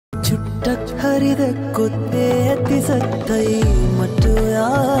චුට්ටක් හරි දැක්කොත් ඇති සත්තයි මට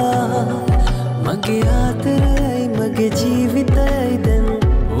ඔයා මගේ ආදරයයි මගේ ජීවිතයයි දැන්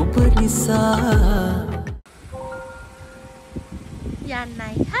ඔබ නිසා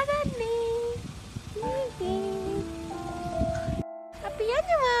යන්නයි හදන්නේ අපි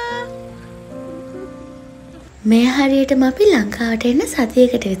යනවා මේ හරියටම අපි ලංකාවට එන්න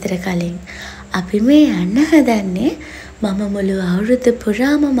සතියකට විතර කලින් අපි මේ යන්න හදන්නේ මම මුළු අවුරුද්ද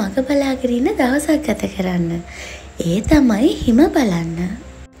පුරාම මග බලාගෙන ඉන්න දවසක් ගත කරන්න. ඒ තමයි හිම බලන්න.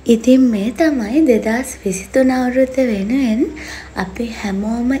 ඉතින් මේ තමයි 2023 අවුරුද්ද වෙනුවෙන් අපි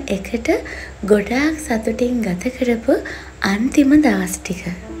හැමෝම එකට ගොඩාක් සතුටින් ගත කරපු අන්තිම දවස් ටික.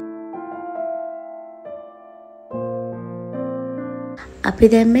 අපි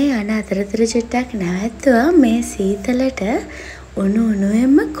දැන් මේ යන අතරතුර චුට්ටක් නැවැත්තුවා මේ සීතලට උණු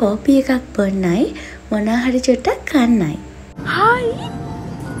උණුවෙන්ම කෝපි එකක් බොන්නයි මොනා හරි චුට්ටක් කන්නයි. හායි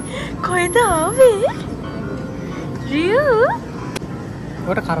කොහෙද ආවේ? රියු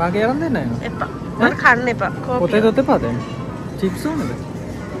ඔයාට කරාගේ අරන් දෙන්න නෑ. එපා. මම කන්න එපා. කෝපි. පොතේ දොත් එපා දැන්. චිප්ස් ඕනද?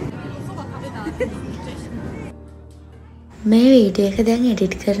 මේ වීඩියෝ එක දැන්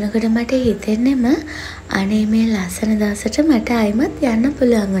එඩිට් කරනකොට මට හිතෙන්නෙම අනේ මේ ලස්සන දවසට මට ආයිමත් යන්න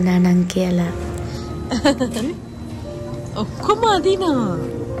පුළුවන් වුණා නම් කියලා. ඔක්කොම අදිනවා.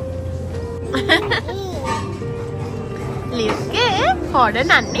 ලිස්ගේ හොඩ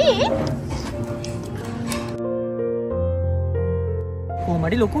නන්නේ.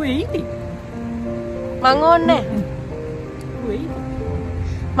 කොහමඩි ලොකු වෙයිටි. මං ඕන්නේ.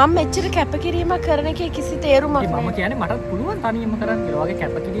 මම මෙච්චර කැපකිරීමක් කරන එකේ කිසි තේරුමක් නැහැ. මම කියන්නේ මටත් පුළුවන් තනියම කරන්න කියලා. වගේ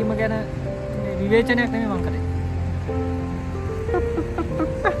කැපකිරීම ගැන විවේචනයක් නෙමෙයි මං කරේ.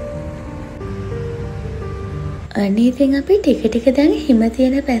 අනිතින් අපි ටික ටික දැන් හිම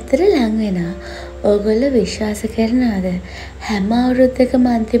තියෙන පැත්තට ලං වෙනවා. ඕගොල්ලෝ විශ්වාස කරනවද? හැම අවුරුද්දකම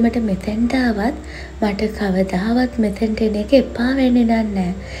අන්තිමට මෙතෙන්ට ආවත් මට කවදාවත් මෙතෙන්ට එන එක එපා වෙන්නේ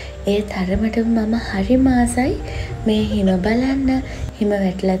නැහැ. ඒ තරමටම මම හරිම ආසයි මේ හිම බලන්න, හිම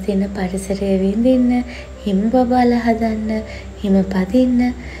වැටලා තියෙන පරිසරය විඳින්න, හිම බබාලා හදන්න, හිම පදින්න.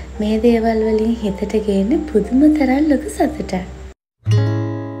 මේ දේවල් වලින් හිතට ගේන්නේ පුදුම තරම් ලොකු සතුටක්.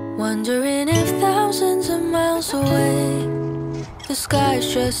 Wondering if thousands of miles away the sky's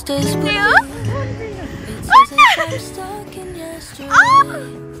just as blue. It's as if I'm stuck in yesterday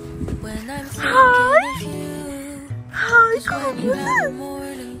when I'm thinking of you. 'Cause when you have a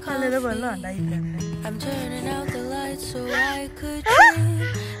morning coffee, I'm turning out the lights so I could dream.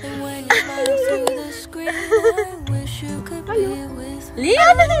 And when you smile through the screen, I wish you could be with me. So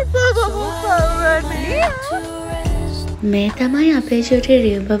I need to rest. මේ තමයි අපේ චුටි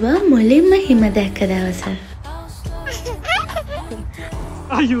රියු බබා මුලින්ම හිම දැක්ක දවස.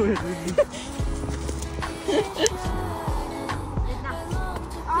 අයියෝ බබා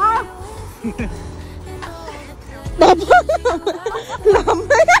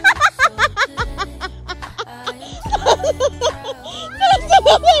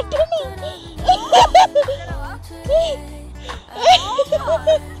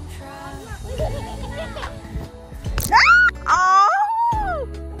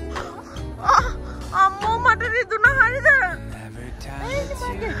අම්මෝ මට රිදුනා හරිද?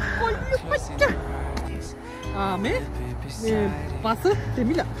 මේ පස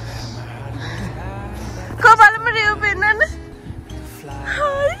දෙමිලා. කො බලමු රියු පෙන්නන්න.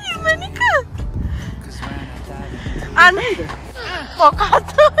 හයි මනික. අනේ මොකක්ද?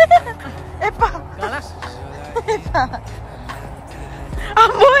 එපා. ගලස්. එපා.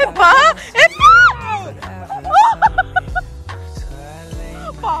 අම්මෝ එපා. එපා.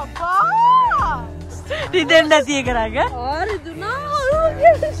 පාපා. රිදෙන්න නැති එක රග. රිදුනා.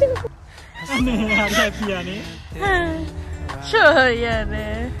 අනේ හරිය කියන්නේ.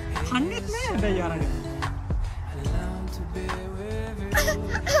 ෂෝයනේ. කන්නේත් නෑ බෑ අරගෙන.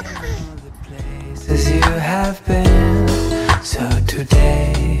 As you have been, so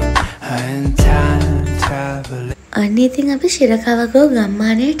today I'm time traveling. අනිතින් අපි ශිරකවගෝ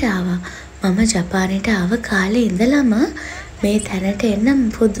ගම්මානයට ආවා. මම ජපානයට ආව කාලේ ඉඳලම මේ තැනට එන්න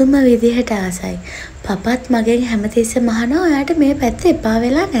පුදුම විදිහට ආසයි. පපත් මගෙන් හැමතිස්සෙම අහනවා ඔයාට මේ පැත්ත එපා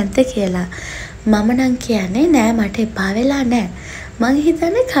වෙලා නැද්ද කියලා. මම නම් කියන්නේ නෑ මට එපා වෙලා නෑ. මං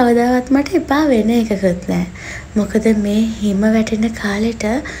හිතන්නේ කවදාවත් මට එපා වෙන එකකුත් නෑ. මොකද මේ හිම වැටෙන කාලෙට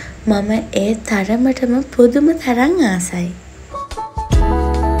මම ඒ තරමටම පුදුම තරම් ආසයි.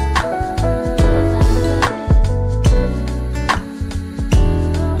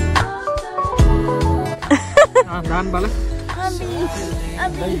 ගාන් බල.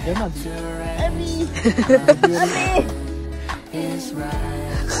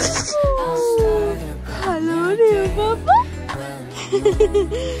 Hello, dear Papa.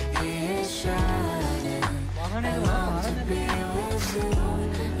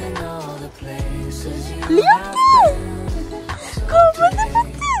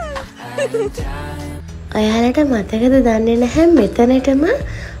 ඔයාලට මතකද දන්නේ නැහැ මෙතනටම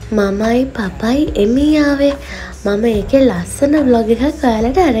මමයි පපයි එමී ආවේ. මම ඒකේ ලස්සන vlog එකක්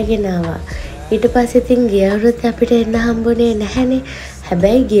ඔයාලට අරගෙන ආවා. ඊට පස්සේ ඉතින් ගිය අවුරුද්දේ අපිට එන්න හම්බුනේ නැහැනේ.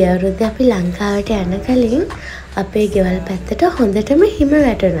 හැබැයි ගිය අවුරුද්දේ අපි ලංකාවට යන කලින් අපේ ගෙවල් පැත්තට හොඳටම හිම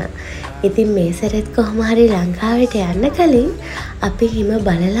වැටුණා. ඉතින් මේ සැරේත් කොහොම හරි ලංකාවට යන්න කලින් අපි හිම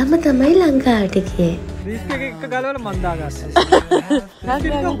බලලම තමයි ලංකාවට ගියේ. රිස්ක් එක ගලවල මන් දාගත්තා.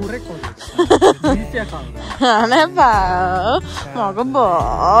 හුරෙක් කොහොමද? අනේ බා මග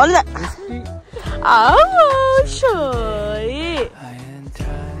බෝල. ෂෝයි.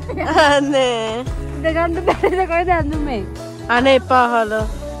 අනේ දෙගන්න බැරිද කොහෙද ඇඳුමේ? අනේ පහල.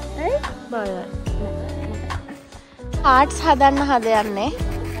 ඇයි? බයයි. ආර්ට්ස් හදන්න හදන්නේ.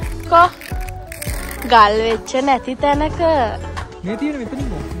 කො ගල් වෙච්ච නැති තැනක මේ තියෙන මෙතනින්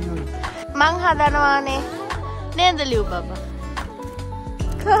මං හදනවානේ නේද ලියු බබා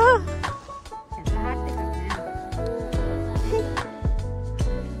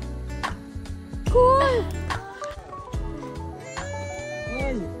cool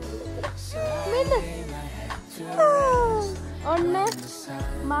ඔන්න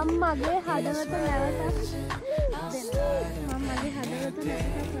මම මගේ හදවත නැවතත් මම මගේ හදවත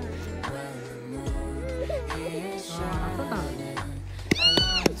නැවතත්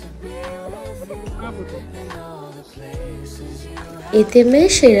ඉතින් මේ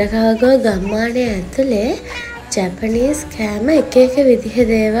ශ්‍රී ලංකාවේ ගම්මානයේ ඇතුලේ ජපනීස් කෑම එක එක විදිහ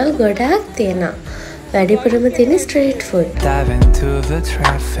දේවල් ගොඩාක් තියෙනවා. වැඩිපුරම තියෙන ස්ට්‍රීට් ෆුඩ්.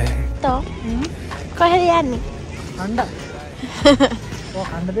 තෝ කොහෙද යන්නේ? අඬ. ඔය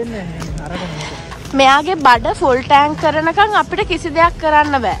අඬ දෙන්නේ අරගෙන මොකද? මෙයාගේ බඩ ෆුල් ටැංක් කරනකම් අපිට කිසි දෙයක්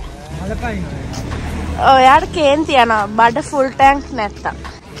කරන්න බෑ. මලපයින්. ඔයාට කේන්ති යනවා බඩ ෆුල් ටැංක් නැත්තම්.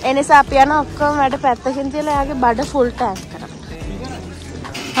 ඒ නිසා අපි යන ඔක්කොම වැඩ පැත්තකින් තියලා එයාගේ බඩ ෆුල් ටැංක් කරන්න.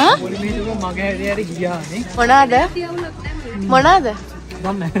 හා? පොලිමේටුව මගේ හැරි ගියානේ. මොනවාද? මොනවාද?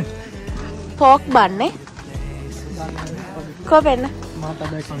 බම්. පෝක් බන්නේ. කොහෙන්න? මාත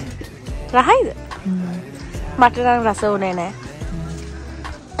බෑ කන්නේ. රහයිද? මට නම් රස උනේ නෑ.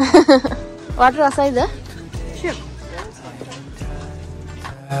 වට රසයිද? ෂුවර්.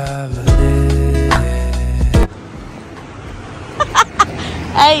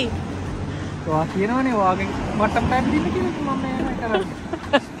 ඇයි? ඔයා කියනවනේ ඔයාගේ මට්ටම් පැද්දින්න කියලා මම එහෙම කරන්නේ.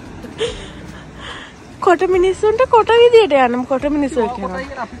 කොට මිනිස්සුන්ට කොට විදියට යන්න කොට මිනිස්සු කියනවා.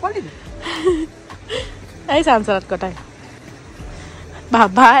 අපි පොලිද? ඇයි සංසාරත් කොටයි.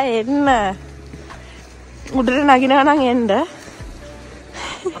 බබා එන්න. උඩට නගිනවා නම් එන්න.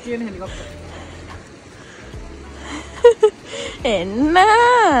 අපි එන්නේ හෙලිකොප්ටර්. එන්න.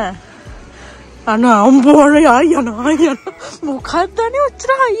 අම්බෝන යනවා යන මොකක්ද අනේ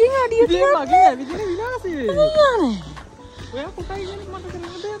ඔච්චර හයියෙන් අඩිය මේ මගේ ඇවිදින විලාසය. යන්නේ. ඔයා කොටයි කියන්නේ මට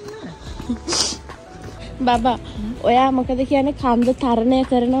කරන්න දෙයක් නෑ. බබා ඔයා මොකද කියන්නේ කන්ද තරණය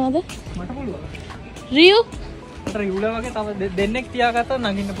කරනවද? මට පුළුවන්. රියු මට රියුලා වගේ තව දෙන්නෙක් තියාගත්තා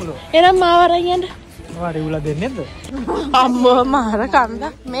නගින්න පුළුවන්. එහෙනම් මාව අරන් යන්න. ඔයා රියුලා දෙන්නේද? අම්මෝ මාර කන්ද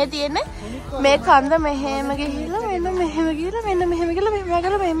මේ තියෙන්නේ මේ කන්ද මෙහෙම ගිහිල්ලා මෙහෙම ගිහිල්ලා මෙහෙම ගිහිල්ලා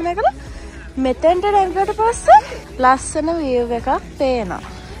මෙහෙම ගිහිල්ලා මෙතෙන්ට නැගිට පස්සේ ලස්සන view එකක් පේනවා.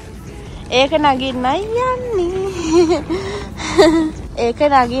 ඒක නගින්නයි යන්නේ. ඒක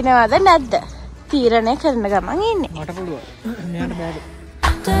නගිනවද නැද්ද? තීරණය කරන ගමන් ඉන්නේ. මට පුළුවන්. මෙයාට බෑ.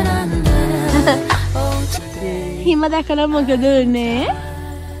 හිම දැකලා මොකද උනේ?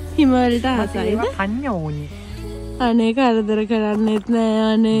 හිම වලට ආසයිද? කන්න ඕනේ. අනේ කරදර කරන්නෙත් නෑ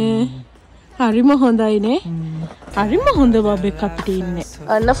අනේ. හරිම හොඳයිනේ. හරිම හොඳ බබෙක් අපිට ඉන්නේ.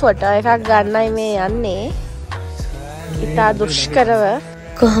 ඔන්න ෆොටෝ එකක් ගන්නයි මේ යන්නේ. ඉතා දුෂ්කරව.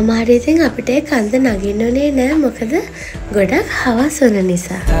 කොහොම හරි ඉතින් අපිට ඒ කන්ද නගින්නුනේ නෑ මොකද ගොඩක් හවස් වන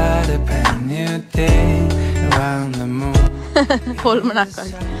නිසා. හොල්මනක්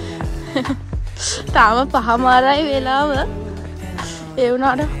වගේ. තාම පහමාරයි වෙලාව. ඒ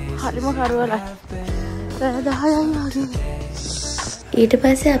වුණාට හරිම කරවලයි. රෑ 10යි වගේ. ඊට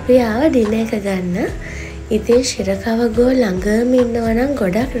පස්සේ අපි ආව ඩිනර් එක ගන්න. ඉතින් ශිරකවගෝ ළඟම ඉන්නවා නම්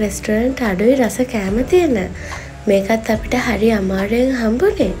ගොඩක් රෙස්ටොරන්ට් අඩුයි රස කෑම තියෙන. මේකත් අපිට හරි අමාරුවෙන්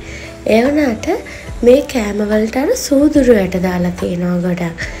හම්බුනේ. ඒ වුණාට මේ කෑම වලට අර සූදුරු යට දාලා තියෙනවා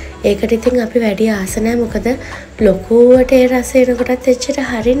ගොඩක්. ඒකට ඉතින් අපි වැඩි ආස නැහැ මොකද ලොකුවට ඒ රස එනකොටත් එච්චර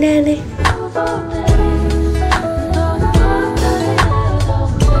හරි නෑනේ.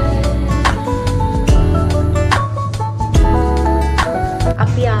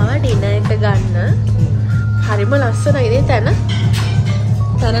 අපි ආවා ඩිනර් එක ගන්න. හරිම ලස්සනයි නේ තන.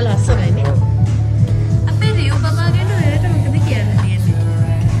 තන ලස්සනයි නේ. අපේ රියු බබා ගැන ඔයාලට මොකද කියන්න තියෙන්නේ?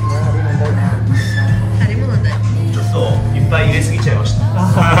 හරිම හොඳයි. ちょっといっぱい入れすぎちゃいました。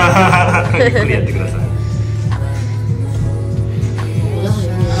ゆっくりやってください。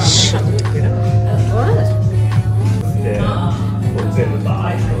で、全部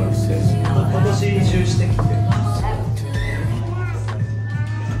バーッとかして、今年移住してきて。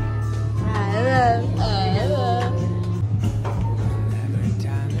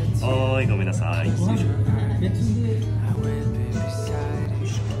はい、ごめんなさい。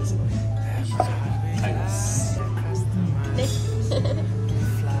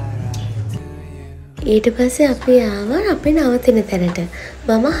ඊට පස්සේ අපි ආවා අපි නවතින තැනට.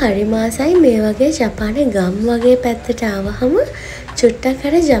 මම හරි මාසයි මේ වගේ ජපානයේ ගම් වගේ පැත්තට ආවහම චුට්ටක්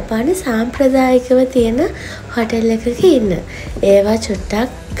අර ජපානයේ සාම්ප්‍රදායිකව තියෙන හොටෙල් එකක ඉන්න. ඒවා චුට්ටක්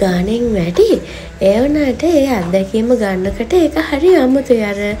ගානෙන් වැඩි. ඒ වුණාට ඒ අත්දැකීම ගන්නකොට ඒක හරි අමුතුයි.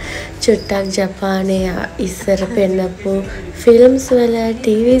 අර චුට්ටක් ජපානයේ ඉස්සර පෙන්නපු ෆිල්ම්ස් වල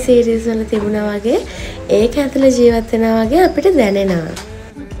ටීවී සීරීස් වල තිබුණා වගේ ඒක ඇතුළේ ජීවත් වෙනවා වගේ අපිට දැනෙනවා.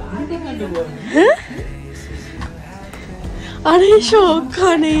 අरे ෂෝක්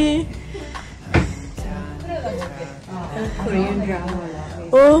අනේ.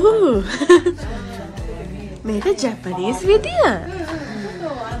 ඕ මේක ජපනීස් විදිය.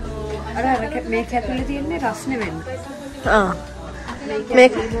 අර මේක ඇතුලේ තියෙන්නේ රස්නේ වෙන්න.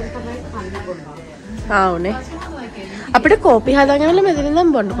 මේක ආවනේ. අපිට කෝපි හදාගන්න මෙතන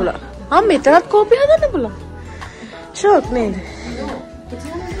ඉඳන් බොන්න පුළුවන්. මෙතනත් කෝපි හදන්න පුළුවන්. ෂෝක් නේද?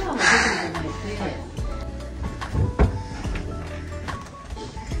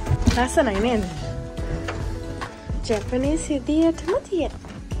 ලස්සනයි නේද? ජපනීස් විදියටම තියෙන.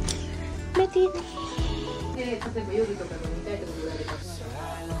 මේ තියෙන්නේ.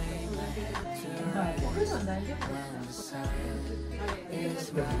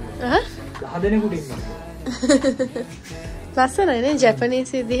 ලස්සනයි නේ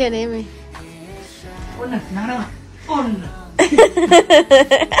ජපනීස් විදිය නෙමෙයි. ඔන්න නරම. ඔන්න.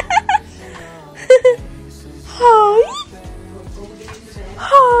 හායි.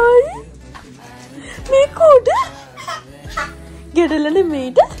 හායි. මේ කුඩ ගෙඩලනේ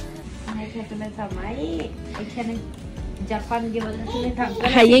මේට මේක ඇතුලේ තමයි ඒ කියන්නේ ජපාන් ගෙවල් තුනේ තංකර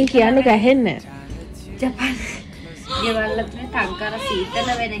හයියෙන් කියන්නේ ගහෙන්නේ ජපාන් ගෙවල් තුනේ තංකර සීතල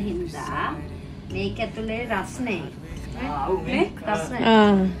වෙන හින්දා මේක ඇතුලේ රස්නේ නේ රස්නේ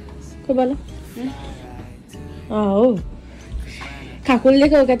කොබල ඔව් කකුල්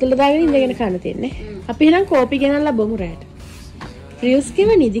දෙක ඔක ඇතුලේ දාගෙන ඉඳගෙන කන්න තියෙන්නේ අපි එහෙනම් කෝපි ගෙනල්ලා බොමු රැට රියුස් කිව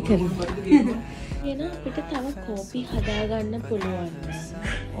නිදි කරමු එන අපිට තව කෝපි හදාගන්න පුළුවන්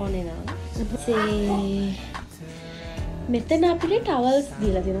ඕනේ නම් මෙතන අපිට ටවල්ස්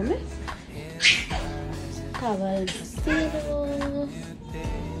දීලා තියෙනවා ටවල්ස් තියෙනවා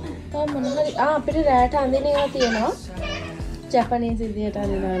මොන හරි අපිට රැට අඳින ඒවා තියෙනවා ජපනීස් විදියට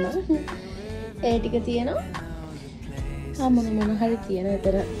අඳිනවා නම් ඒ ටික තියෙනවා මොන හරි තියෙනවා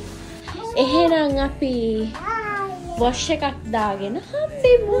එතන එහෙනම් අපි වොෂ් එකක් දාගෙන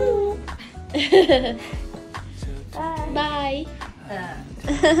හම්බෙමු බයි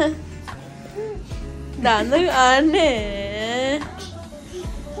දාන්න අනේ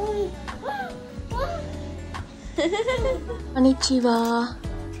අනිචිවා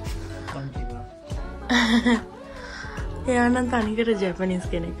එයා නම් තනිකර ජපනීස්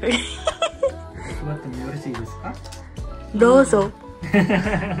කෙනෙක් වගේ දෝසෝ ち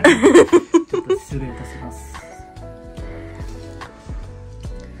ょっと失礼いたします。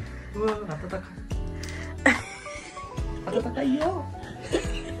うわ、暖かい。暖かいよ。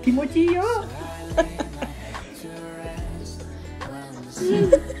気持ちいいよ。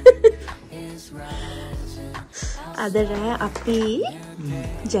අද රෑ අපි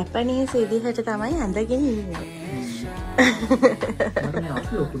ජපනීස් විදිහට තමයි ඇඳගෙන ඉන්නේ.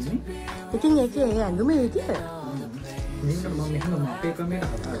 ඉතින් ඒකේ ඇඳුමේ විදිහ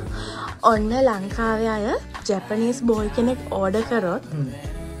ඔන්න ලංකාවේ අය ජපනීස් බෝයි කෙනෙක් ඕඩර් කරොත්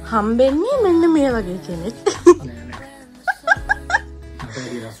හම්බෙන්නේ මෙන්න මේ වගේ කෙනෙක්.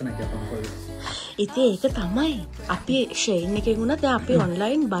 ඉතින් ඒක තමයි අපි ෂේන් එකෙන් වුණත් දැන් අපි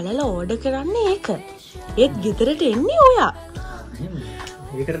ඔන්ලයින් බලලා ඕඩර් කරන්නේ ඒක. ඒත් ගෙදරට එන්නේ ඔයා.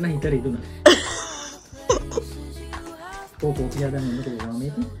 ඒකට නම් හිත රිදුනා. කෝපිය හදන්න ඕනේ කොහොමද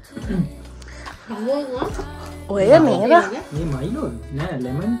මේක? ඔය මේවා මේ මයිලෝ නෑ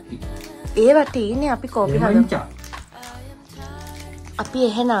ලෙමන් ටී. ඒවා ටීනේ අපි කෝපි හදමු.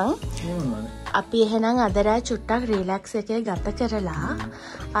 අපි එහෙනම් අද රෑ චුට්ටක් රිලැක්ස් එකේ ගත කරලා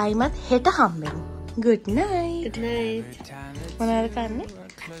ආයිමත් හෙට හම්බෙමු. good night. good night. මොනවද කන්නේ?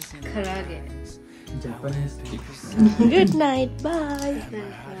 කරාගේ. Japanese tips. good night bye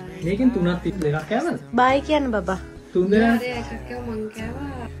මේකෙන් තුනක් tips දෙකක් කෑවද? bye කියන්න බබා තුන් දෙනා.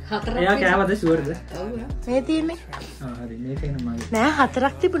 එයා කෑවද ෂුවර්ද? මේ තියෙන්නේ හරි මේකේන මගේ. නෑ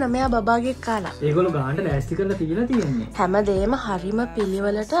හතරක් තිබුණා මෙයා බබාගේ කාලා ඒගොල්ලෝ ගානට ලෑස්ති කරලා තියලා තියෙන්නේ. හැමදේම හරිම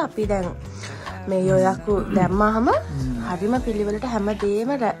පිළිවෙලට අපි දැන් මේ යොයක්කු දැම්මාම හරිම පිළිවෙලට හැමදේම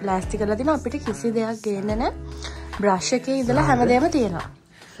ලෑස්ති කරලා තිනවා අපිට කිසි දෙයක් ගේන්න නෑ බ්‍රෂ් එකේ ඉඳලා හැමදේම තියෙනවා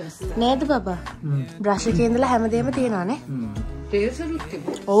නේද බබා බ්‍රෂ් එකේ ඉඳලා හැමදේම තියෙනවානේ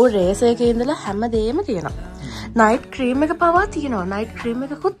ඔව් රේසර් එකේ ඉඳලා හැමදේම තියෙනවා නයිට් ක්‍රීම් එක පවා තියෙනවා නයිට් ක්‍රීම්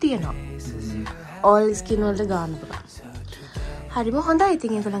එකකුත් තියෙනවා all skin වලට ගන්න පුළුවන් හරිම හොඳයි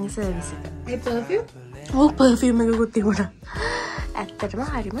ඉතින් ඒගොල්ලන්ගේ සර්විස් එක ඒ පර්ෆියුම් ඔව් පර්ෆියුම් එකකුත් තිබුණා ඇත්තටම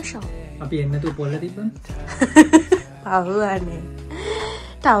හරිම ෂෝ අපි එන්නතු පොල්ල තිබ්බනේ පහුවනේ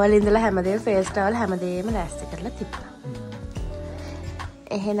ටවල් ඉඳලා හැමදේම ෆේස් ටවල් හැමදේම ලෑස්ති කරලා තිබුණා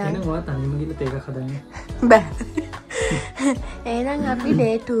එහෙනම් එනවා තනියම ගිහලා තේක හදන්න බෑ එහෙනම් අපි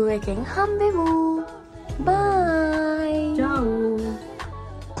day 2 එකෙන් හම්බෙමු bye ciao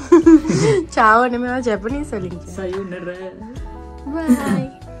ciao නෙමෙයි ජපනීස් වලින් sayonara bye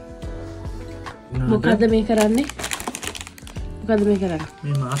මොකද්ද මේ කරන්නේ මොකද්ද මේ කරන්නේ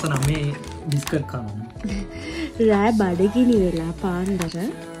මේ මාස 9 බිස්කට් කනවා රෑ බඩගිනි වෙලා පාන්දර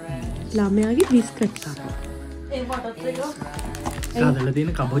ළමයාගේ බිස්කට් කනවා ඒ වටත් එක හදලා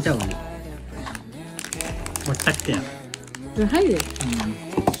තියෙන කබෝචා වලින් වට්ටක් තියා රහයිද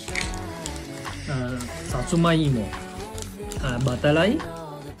සසුමයිමෝ බතලයි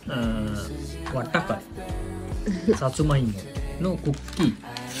වට්ටකයි සසුමයිමෝ no cookie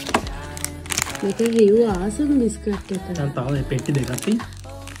මේක රියු ආසම් බිස්කට් එක තව පෙට්ටි දෙකක් තියෙනවා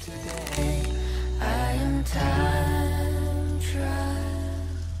I am time traveling.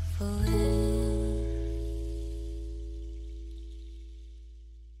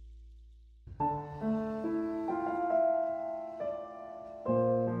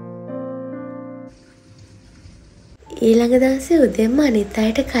 ඊළඟ දවසේ උදෙන්ම අනිත්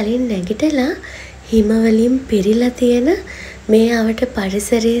අයට කලින් නැගිටලා හිමවලින් පිරීලා තියෙන මේ අවට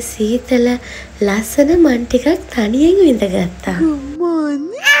පරිසරයේ සීතල ලස්සන මන් ටිකක් තනියෙන් විඳගත්තා. Good morning.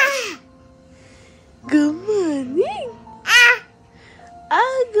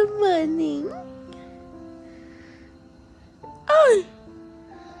 Good morning. Oh.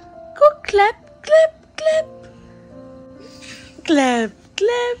 Go clap, clap, clap. Clap,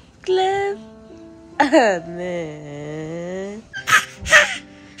 clap, clap. Aneh.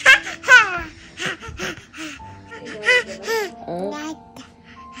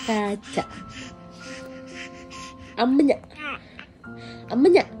 Kaca. Ammanya.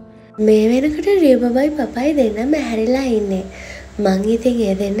 Ammanya. මේ වෙනකොට රියබබයි පපයි දෙන්නම හැරිලා ඉන්නේ. මං ඉතින්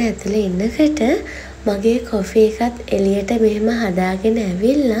ඒ දෙන්න ඇතුලේ ඉන්නකොට මගේ කොෆි එකත් එළියට මෙහෙම හදාගෙන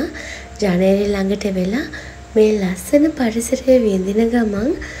ඇවිල්ලා ජනේලෙ ළඟට වෙලා මේ ලස්සන පරිසරයේ විඳින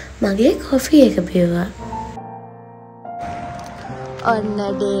ගමන් මගේ කොෆි එක බිව්වා. ඔන්න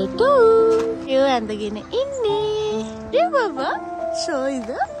day 2. You ඇඳගෙන ඉන්නේ. රියබබ show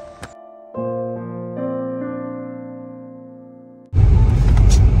the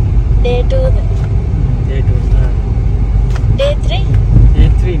day 2 day 2 day 3 day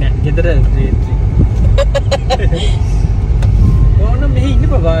 3 නෑ ගෙදර day 3 ඕන මෙහි ඉන්න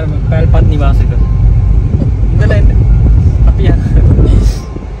බබාරම පැල්පත් නිවාසෙක ඉඳලා එන්න අපි යන්න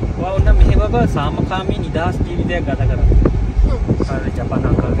ඕන මෙහි බබා සාමකාමී නිදහස් ජීවිතයක් ගත කරා අර ජපාන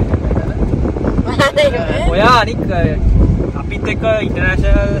අංකල්ගේ ඔයා අනික් අපිත් එක්ක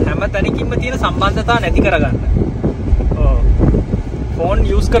ඉන්ටර්නැෂනල් හැම තැනකින්ම තියෙන සම්බන්ධතා නැති කරගන්න ඔව් ෆෝන්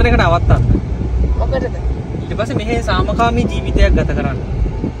යූස් කරන එක නවත්තන්න. මොකටද? ඊට පස්සේ මෙහි සාමකාමී ජීවිතයක් ගත කරන්න.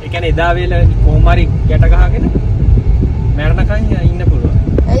 ඒ කියන්නේ එදා වේල කොහොම හරි ගැට ගහගෙන මරණකන් ඉන්න පුළුවන්.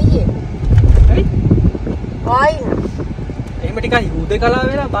 ඇයි ඒ? හරි? ආයි. එහෙම ටිකක් හුදේකලා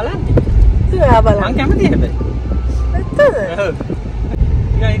වෙලා බලන්න. ඉතින් බලන්න. මං කැමතියි හැබැයි. ඇත්තද? ඔව්.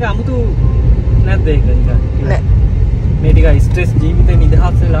 ඒක අමුතු නැද්ද ඒක නිකන්? නෑ. මේ ටික ස්ට්‍රෙස් ජීවිතේ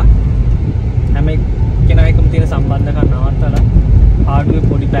නිදහස් වෙලා හැම කෙනා එක්කම තියෙන සම්බන්ධකම් නවත්තලා ආඩුවේ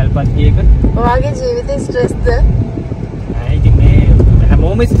පොඩි පැල්පත් ගියක ඔයාගේ ජීවිතේ ස්ට්‍රෙස්ද? නෑ ඉතින් මේ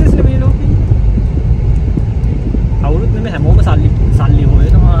හැමෝම ස්ට්‍රෙස් නේ මේ ලෝකේ. අවුරුදු නෙමෙයි හැමෝම සල්ලි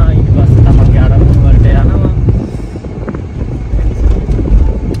හොයනවා ඊට පස්සේ තමන්ගේ ආරම්භ වලට යනවා.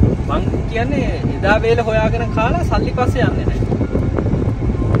 මං කියන්නේ එදා වේල හොයාගෙන කාලා සල්ලි පස්සේ යන්නේ නැහැ.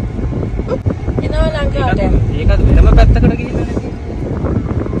 එනවා ලංකාවට. ඒකත් වෙනම පැත්තකට ගිහිල්ලා නේ.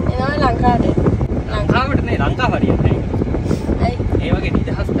 එනවා ලංකාවට. ලංකාවට නේ ලංකාව හරියන්නේ නැහැ. ඇයි? ඒ වගේ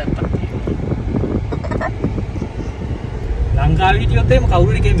නිදහස් පැත්තක් තියෙනවා. ලංකාවේ හිටියොත් එහෙම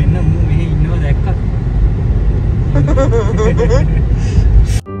කවුරු හරි මෙන්න මෙහි ඉන්නව දැක්කත්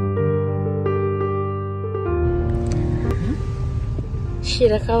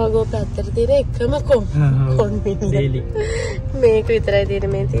හිරකවගෝ පැත්තට තියෙන එකම කොන්බිනි. මේක විතරයි තියෙන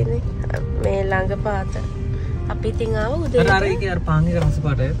මේ තියෙන්නේ. මේ ළඟ පාත. අපි ඉතින් ආව උදේ. අර ඒකේ අර පාංගික රස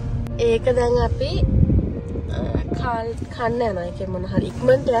පාටය. ඒක දැන් අපි කන්න යනවා. ඒකේ මොන හරි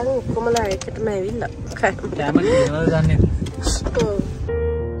ඉක්මනට යන ඔක්කොමලා එකටම ඇවිල්ලා. කැමරා දේවල් දන්නේ.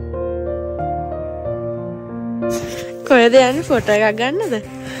 කොහෙද යන්නේ ෆොටෝ එකක් ගන්නද?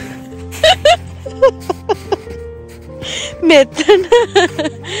 මෙතන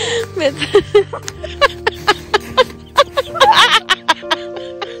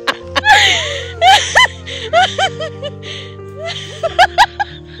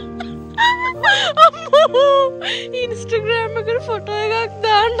ඉන්ස්ටාග්‍රෑම් එකට ෆොටෝ එකක්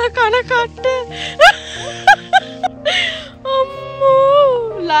දාන්න කන කට්ට.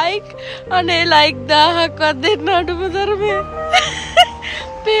 අම්මෝ ලයික් අනේ ලයික් 1000ක්වත් දෙන්න අඩුම තරමේ.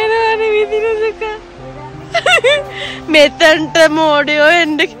 පේනවනේ විදිනසක. මෙතනට මොඩියෝ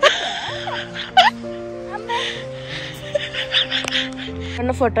එන්න. අන්න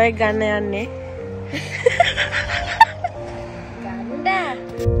ෆොටෝ එක ගන්න යන්නේ.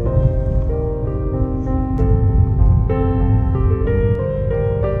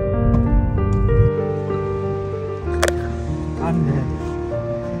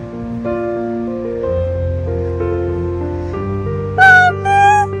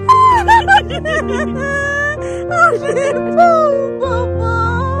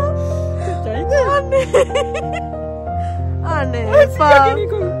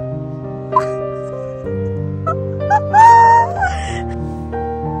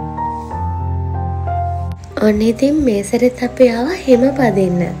 ඔන්න ඉතින් මේ සැරෙත් අපි ආවා හිම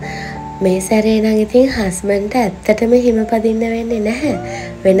පදින්න. මේ සැරේ නම් ඉතින් හස්බන්ඩ්ට ඇත්තටම හිම පදින්න වෙන්නේ නැහැ.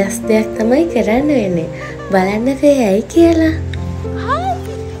 වෙනස් දෙයක් තමයි කරන්න වෙන්නේ. බලන්නකෝ ඇයි කියලා.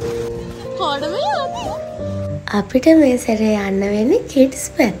 අපිට මේ සැරේ යන්න වෙන්නේ කිඩ්ස්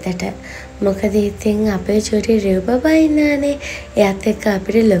පැත්තට. මොකද ඉතින් අපේ චූටි රිව් බබා ඉන්නානේ. එයාත් එක්ක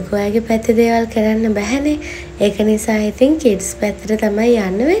අපිට ලොකු අයගේ පැත්තේ දේවල් කරන්න බැහැනේ. ඒක නිසා ඉතින් කිඩ්ස් පැත්තට තමයි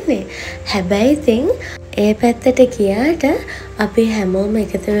යන්න වෙන්නේ. හැබැයි ඉතින් ඒ පැත්තට ගියාට අපි හැමෝම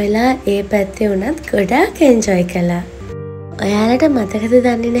එකතු වෙලා ඒ පැත්තේ වුණත් ගොඩාක් එන්ජොයි කළා. ඔයාලට මතකද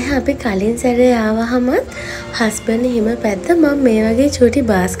දන්නේ නැහැ අපි කලින් සැරේ ආවහමත් හස්බන්ඩ් හිම පැත්ත මම මේ වගේ චූටි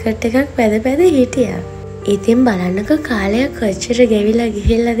බාස්කට් එකක් පැද හිටියා. ඉතින් බලන්නකෝ කාලයක් කොච්චර ගෙවිලා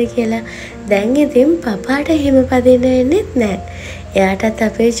ගිහිල්ලාද කියලා. දැන් ඉතින් පපාට හිම පදින්න වෙන්නේ නැහැ. එයාටත්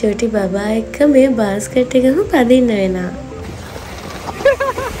අපේ චූටි බබා එක්ක මේ බාස්කට් එකම පදින්න වෙනවා.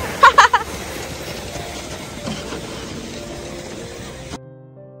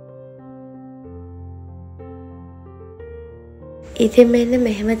 ඉතින් මෙන්න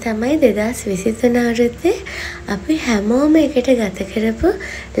මෙහෙම තමයි 2023 අවුරුද්දේ අපි හැමෝම එකට ගත කරපු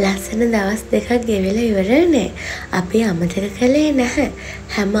ලස්සන දවස් දෙකක් ගෙවිලා ඉවර වුණේ. අපි අමතක කළේ නැහැ.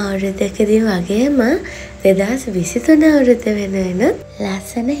 හැම අවුරුද්දකදී වගේම 2023 අවුරුද්ද වෙනුවෙන්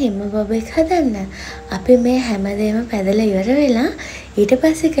ලස්සන හිම බොබෙක් හදන්න. අපි මේ හැමදේම පැදලා ඉවර වෙලා ඊට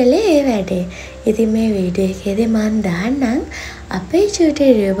පස්සේ කළේ ඒ වැඩේ. ඉතින් මේ වීඩියෝ එකේදී මම දාන්නම් අපේ චූටි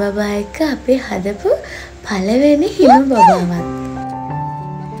රියෝ බබා එක්ක අපි හදපු පළවෙනි හිම බබාවත්.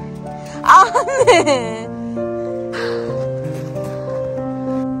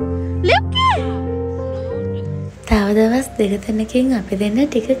 තව දවස් දෙක තුනකින් අපි දෙන්න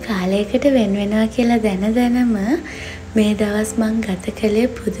ටික කාලයකට වෙන වෙනවා කියලා දැනම මේ දවස් මං ගත කළේ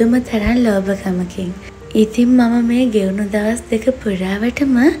පුදුම තරම් ලෝභකමකින්. ඉතින් මම මේ ගෙවුණු දවස් දෙක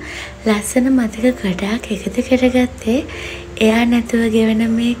පුරාවටම ලස්සන මතක ගොඩාක් එකතු කරගත්තේ එයා නැතුව ගෙවන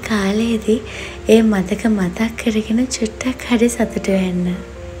මේ කාලයේදී ඒ මතක මතක් කරගෙන චුට්ටක් හරි සතුට වෙන්න.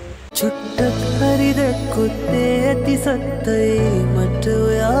 චුට්ටක් හරි දැක්කොත්තේ ඇති සත්තයි මට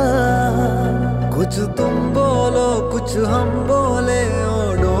ඔයා कुछ तुम बोलो कुछ हम बोले ओ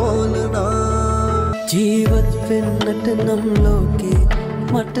डोलना जीवत වෙන්නට නම් ලෝකේ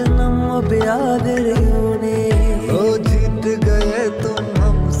मट नम आदरे होने ओ जीत गए तुम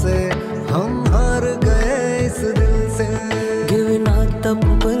हमसे हम हार गए इस दिल से गिवना तब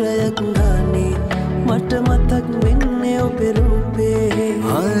प्रयक गाने मट मतक मिलने पे रूपे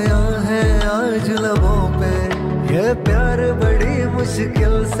आया है आज लबों पे ये प्यार बड़ी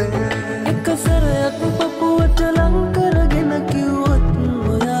मुश्किल से एक सरयक पप्पू चलंग करगे न क्यों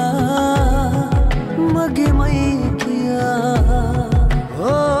मोया मगे मई किया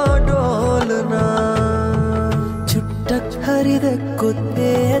हरिदक्कोत्ते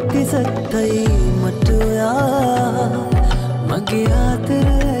अति सत्तई मटुया मगे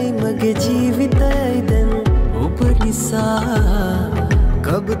आदरයි मगे जीवितයි දැන් ඔබ නිසා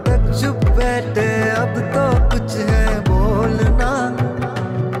कब तक चुप बैठे अब तो कुछ है बोलना